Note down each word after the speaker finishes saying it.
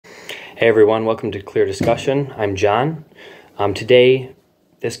Hey everyone, welcome to Clear Discussion. I'm John. Today,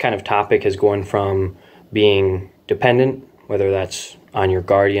 this kind of topic is going from being dependent, whether that's on your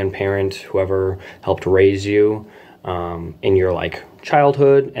guardian parent, whoever helped raise you in your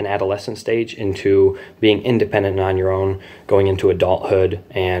childhood and adolescent stage, into being independent and on your own, going into adulthood,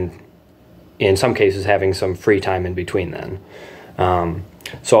 and in some cases having some free time in between then.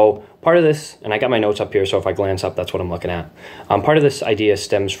 So part of this, and I got my notes up here, so if I glance up, that's what I'm looking at. Part of this idea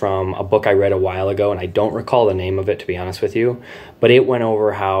stems from a book I read a while ago, and I don't recall the name of it, to be honest with you, but it went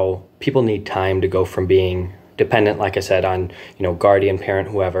over how people need time to go from being dependent, like I said, on, guardian, parent,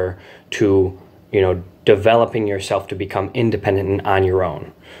 whoever, to, developing yourself to become independent and on your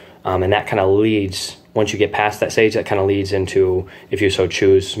own. And that kind of leads, once you get past that stage, that kind of leads into, if you so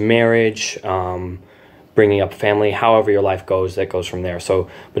choose, marriage, bringing up family, however your life goes, that goes from there. So,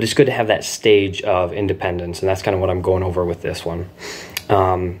 but it's good to have that stage of independence, and that's kind of what I'm going over with this one.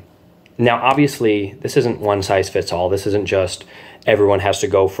 Now, obviously, this isn't one size fits all. This isn't just everyone has to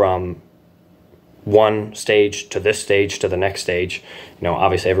go from one stage to this stage to the next stage.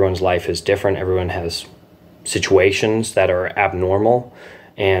 Obviously, everyone's life is different. Everyone has situations that are abnormal.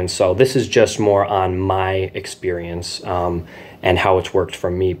 And so this is just more on my experience and how it's worked for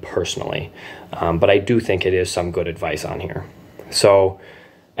me personally. But I do think it is some good advice on here. So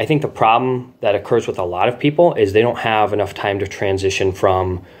I think the problem that occurs with a lot of people is they don't have enough time to transition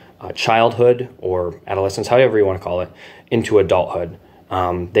from childhood or adolescence, however you want to call it, into adulthood.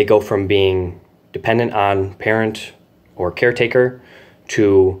 They go from being dependent on parent or caretaker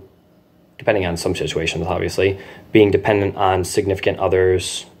to, depending on some situations, obviously, being dependent on significant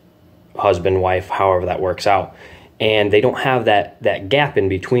others, husband, wife, however that works out. And they don't have that gap in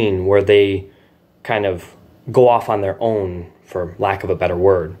between where they kind of go off on their own, for lack of a better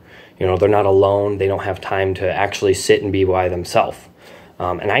word. They're not alone. They don't have time to actually sit and be by themselves.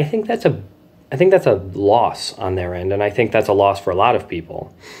 And I think that's a loss on their end, and I think that's a loss for a lot of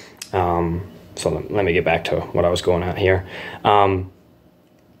people. So let me get back to what I was going at here.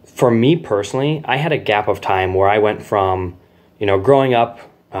 For me personally, I had a gap of time where I went from, growing up,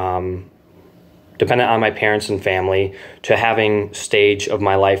 dependent on my parents and family, to having stage of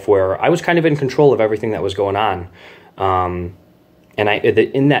my life where I was kind of in control of everything that was going on. And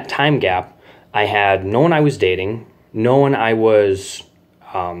in that time gap, I had no one I was dating, no one I was,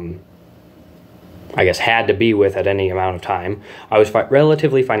 had to be with at any amount of time. I was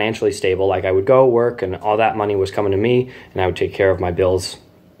relatively financially stable. I would go work and all that money was coming to me, and I would take care of my bills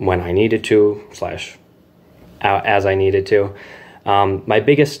when I needed to, as I needed to. My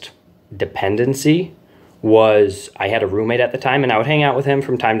biggest dependency was I had a roommate at the time, and I would hang out with him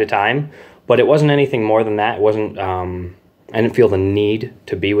from time to time, but it wasn't anything more than that. It wasn't, I didn't feel the need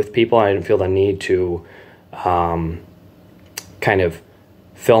to be with people. I didn't feel the need to kind of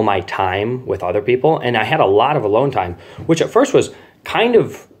fill my time with other people. And I had a lot of alone time, which at first was kind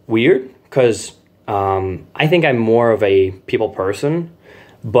of weird because I think I'm more of a people person,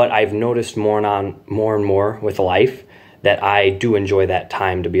 but I've noticed more and more with life that I do enjoy that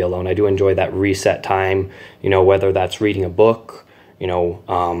time to be alone. I do enjoy that reset time, whether that's reading a book,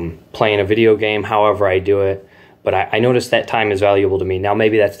 playing a video game, however I do it. But I notice that time is valuable to me. Now,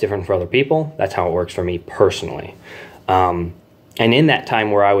 maybe that's different for other people. That's how it works for me personally. And in that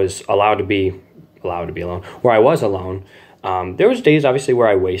time where I was allowed to be alone, where I was alone, there was days, obviously, where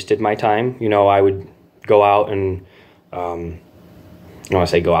I wasted my time. I would go out and, I don't want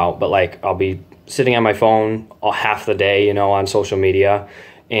to say go out, but I'll be sitting on my phone half the day, on social media,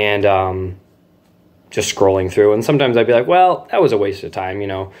 and just scrolling through. And sometimes I'd be like, well, that was a waste of time,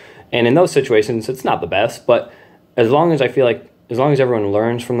 And in those situations, it's not the best. But as long as everyone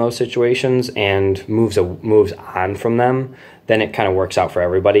learns from those situations and moves on from them, then it kind of works out for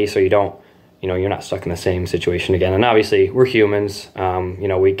everybody. So you don't, you're not stuck in the same situation again. And obviously, we're humans.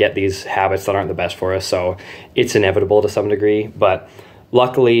 We get these habits that aren't the best for us. So it's inevitable to some degree. But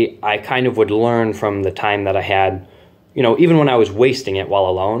luckily, I kind of would learn from the time that I had, even when I was wasting it while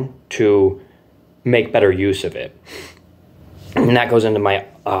alone, to make better use of it. And that goes into my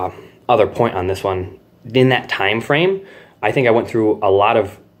other point on this one. In that time frame, I think I went through a lot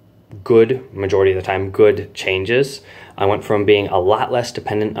of majority of the time, good changes. I went from being a lot less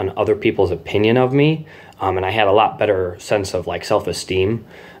dependent on other people's opinion of me, and I had a lot better sense of self-esteem.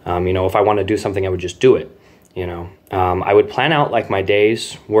 If I wanted to do something, I would just do it. I would plan out my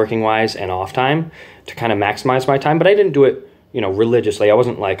days working wise and off time to kind of maximize my time, but I didn't do it, religiously. I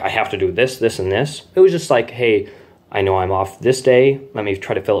wasn't I have to do this, this, and this. It was just hey, I know I'm off this day. Let me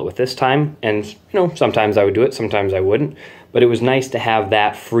try to fill it with this time. And, sometimes I would do it, sometimes I wouldn't. But it was nice to have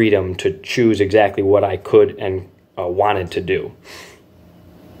that freedom to choose exactly what I could and wanted to do.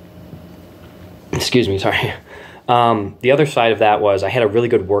 Excuse me, sorry. The other side of that was I had a really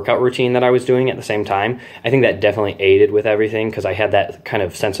good workout routine that I was doing at the same time. I think that definitely aided with everything because I had that kind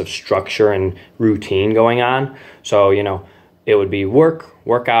of sense of structure and routine going on. So, it would be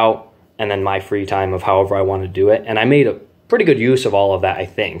workout, and then my free time of however I want to do it. And I made a pretty good use of all of that, I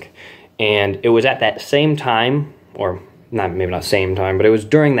think. And it was at that same time, or maybe not same time, but it was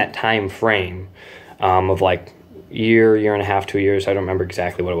during that time frame of like year and a half, 2 years, I don't remember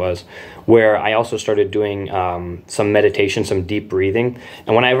exactly what it was, where I also started doing some meditation, some deep breathing.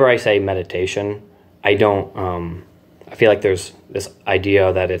 And whenever I say meditation, I feel like there's this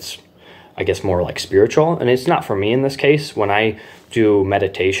idea that it's, I guess, more like spiritual, and it's not for me in this case. When I do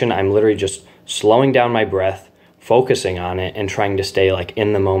meditation, I'm literally just slowing down my breath, focusing on it, and trying to stay like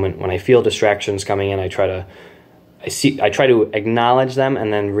in the moment. When I feel distractions coming in, I try to acknowledge them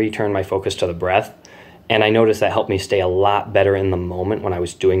and then return my focus to the breath. And I noticed that helped me stay a lot better in the moment when I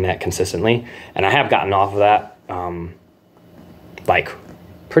was doing that consistently. And I have gotten off of that like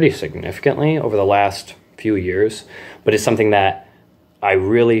pretty significantly over the last few years. But it's something that I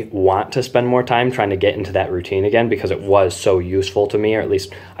really want to spend more time trying to get into that routine again, because it was so useful to me, or at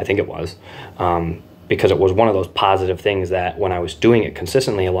least I think it was, because it was one of those positive things that when I was doing it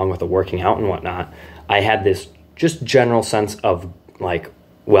consistently along with the working out and whatnot, I had this just general sense of like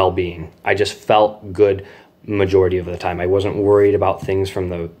well-being. I just felt good majority of the time. I wasn't worried about things from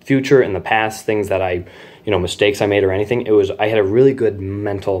the future and the past, things that mistakes I made or anything. I had a really good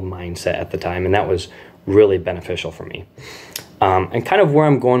mental mindset at the time, and that was really beneficial for me. And kind of where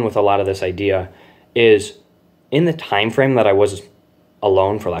I'm going with a lot of this idea is in the time frame that I was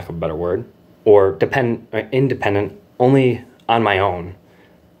alone, for lack of a better word, or independent, only on my own,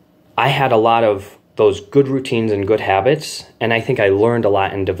 I had a lot of those good routines and good habits, and I think I learned a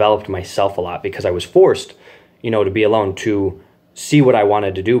lot and developed myself a lot because I was forced, to be alone, to see what I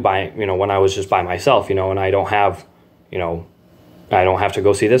wanted to do when I was just by myself, and I don't have to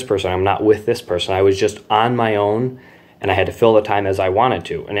go see this person. I'm not with this person. I was just on my own, and I had to fill the time as I wanted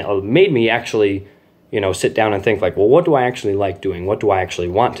to. And it made me actually, sit down and think like, well, what do I actually like doing? What do I actually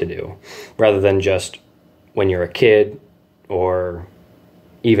want to do? Rather than just when you're a kid or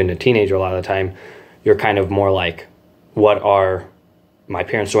even a teenager, a lot of the time, you're kind of more like, what are my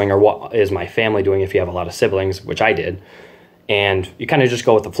parents doing, or what is my family doing if you have a lot of siblings, which I did. And you kind of just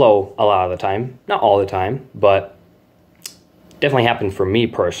go with the flow a lot of the time. Not all the time, but definitely happened for me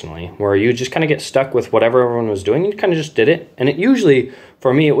personally, where you just kind of get stuck with whatever everyone was doing. You kind of just did it. And it usually,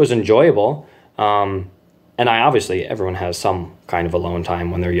 for me, it was enjoyable. And everyone has some kind of alone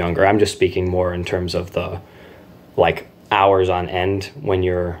time when they're younger. I'm just speaking more in terms of the like hours on end when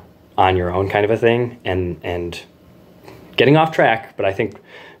you're on your own kind of a thing, and getting off track, but I think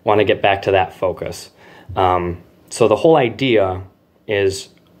want to get back to that focus. So the whole idea is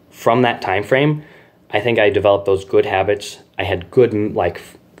from that time frame, I think I developed those good habits. I had good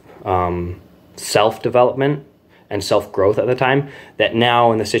self-development and self-growth at the time, that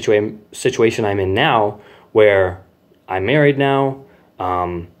now in the situation I'm in now, where I'm married now,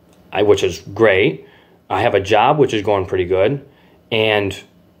 which is great. I have a job, which is going pretty good. And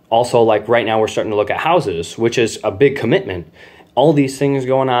also, like right now, we're starting to look at houses, which is a big commitment. All these things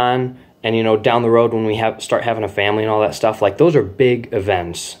going on, and down the road when we start having a family and all that stuff, like those are big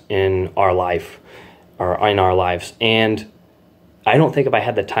events in our life, or in our lives. And I don't think if I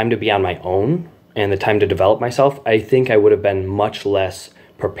had the time to be on my own and the time to develop myself, I think I would have been much less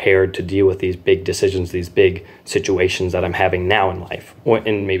prepared to deal with these big decisions, these big situations that I'm having now in life,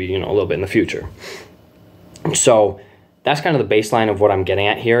 and maybe a little bit in the future. So that's kind of the baseline of what I'm getting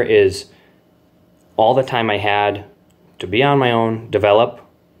at here, is all the time I had to be on my own, develop,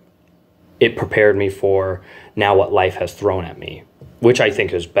 it prepared me for now what life has thrown at me, which I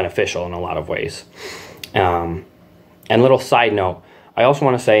think is beneficial in a lot of ways. And little side note, I also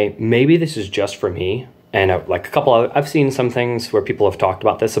want to say maybe this is just for me, and I've seen some things where people have talked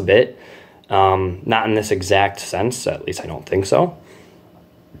about this a bit, not in this exact sense, at least I don't think so.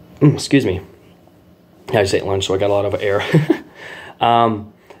 Excuse me. I just ate lunch, so I got a lot of air.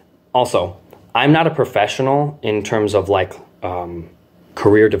 Also, I'm not a professional in terms of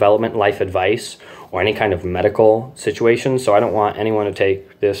career development, life advice, or any kind of medical situation, so I don't want anyone to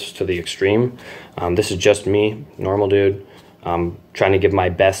take this to the extreme. This is just me, normal dude, trying to give my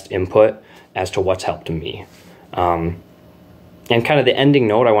best input as to what's helped me. And kind of the ending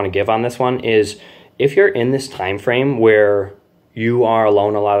note I want to give on this one is, if you're in this time frame where you are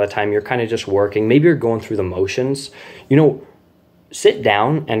alone a lot of the time, you're kind of just working, maybe you're going through the motions, sit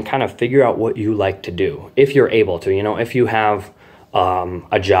down and kind of figure out what you like to do, if you're able to. If you have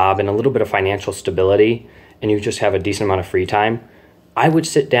a job and a little bit of financial stability and you just have a decent amount of free time, I would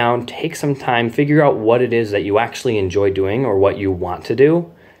sit down, take some time, figure out what it is that you actually enjoy doing or what you want to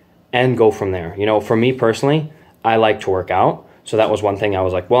do, and go from there. You know, for me personally, I like to work out. So that was one thing I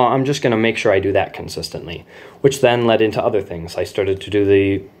was like, well, I'm just going to make sure I do that consistently, which then led into other things. I started to do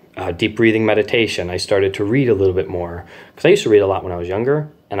the deep breathing meditation. I started to read a little bit more because I used to read a lot when I was younger,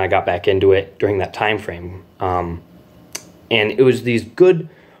 and I got back into it during that time frame. And it was these good,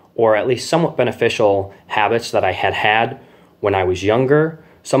 or at least somewhat beneficial habits that I had when I was younger.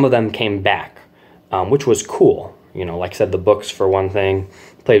 Some of them came back, which was cool. You know, like I said, the books for one thing.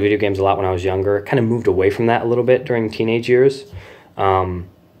 Played video games a lot when I was younger. Kind of moved away from that a little bit during teenage years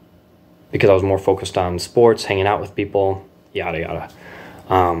because I was more focused on sports, hanging out with people, yada, yada.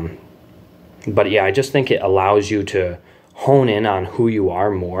 But yeah, I just think it allows you to hone in on who you are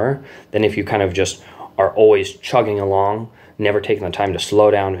more than if you kind of just are always chugging along, never taking the time to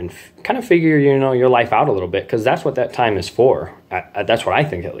slow down and kind of figure, you know, your life out a little bit, because that's what that time is for. That's what I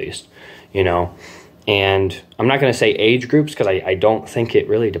think, at least, you know. And I'm not going to say age groups because I don't think it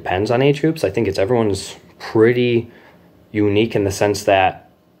really depends on age groups. I think everyone's pretty unique in the sense that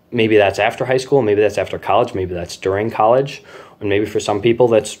maybe that's after high school, maybe that's after college, maybe that's during college, and maybe for some people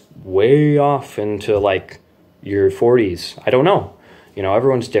that's way off into like your 40s. I don't know. You know,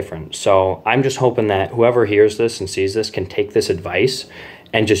 everyone's different. So I'm just hoping that whoever hears this and sees this can take this advice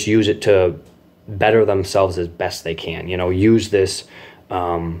and just use it to better themselves as best they can. You know, use this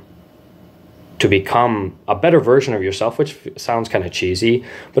to become a better version of yourself, which sounds kind of cheesy,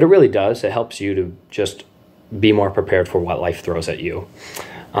 but it really does. It helps you to just be more prepared for what life throws at you.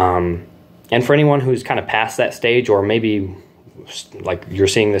 And for anyone who's kind of past that stage, or maybe like you're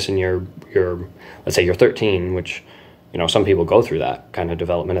seeing this in your let's say you're 13, which, you know, some people go through that kind of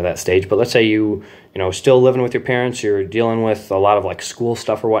development of that stage, but let's say you know, still living with your parents, you're dealing with a lot of like school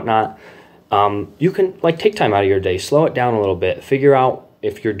stuff or whatnot. You can like take time out of your day, slow it down a little bit, figure out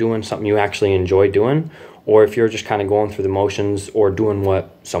if you're doing something you actually enjoy doing, or if you're just kind of going through the motions or doing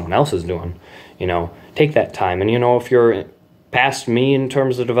what someone else is doing. You know, take that time. And, you know, if you're past me in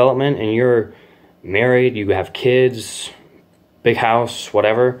terms of development and you're married, you have kids, big house,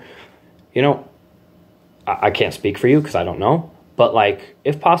 whatever, you know, I can't speak for you because I don't know. But like,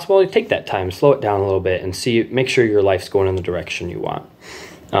 if possible, take that time, slow it down a little bit, and make sure your life's going in the direction you want.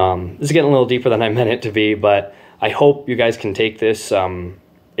 This is getting a little deeper than I meant it to be, but I hope you guys can take this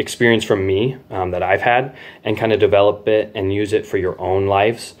experience from me that I've had and kind of develop it and use it for your own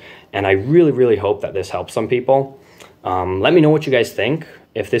lives. And I really, really hope that this helps some people. Let me know what you guys think.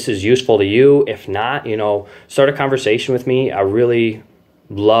 If this is useful to you, if not, you know, start a conversation with me. I really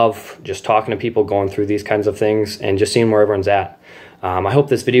love just talking to people, going through these kinds of things and just seeing where everyone's at. I hope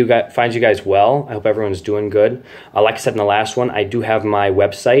this video finds you guys well. I hope everyone's doing good. Like I said in the last one, I do have my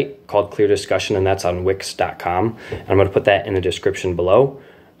website called Clear Discussion, and that's on wix.com. And I'm going to put that in the description below.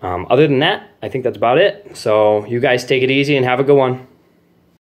 Other than that, I think that's about it. So you guys take it easy and have a good one.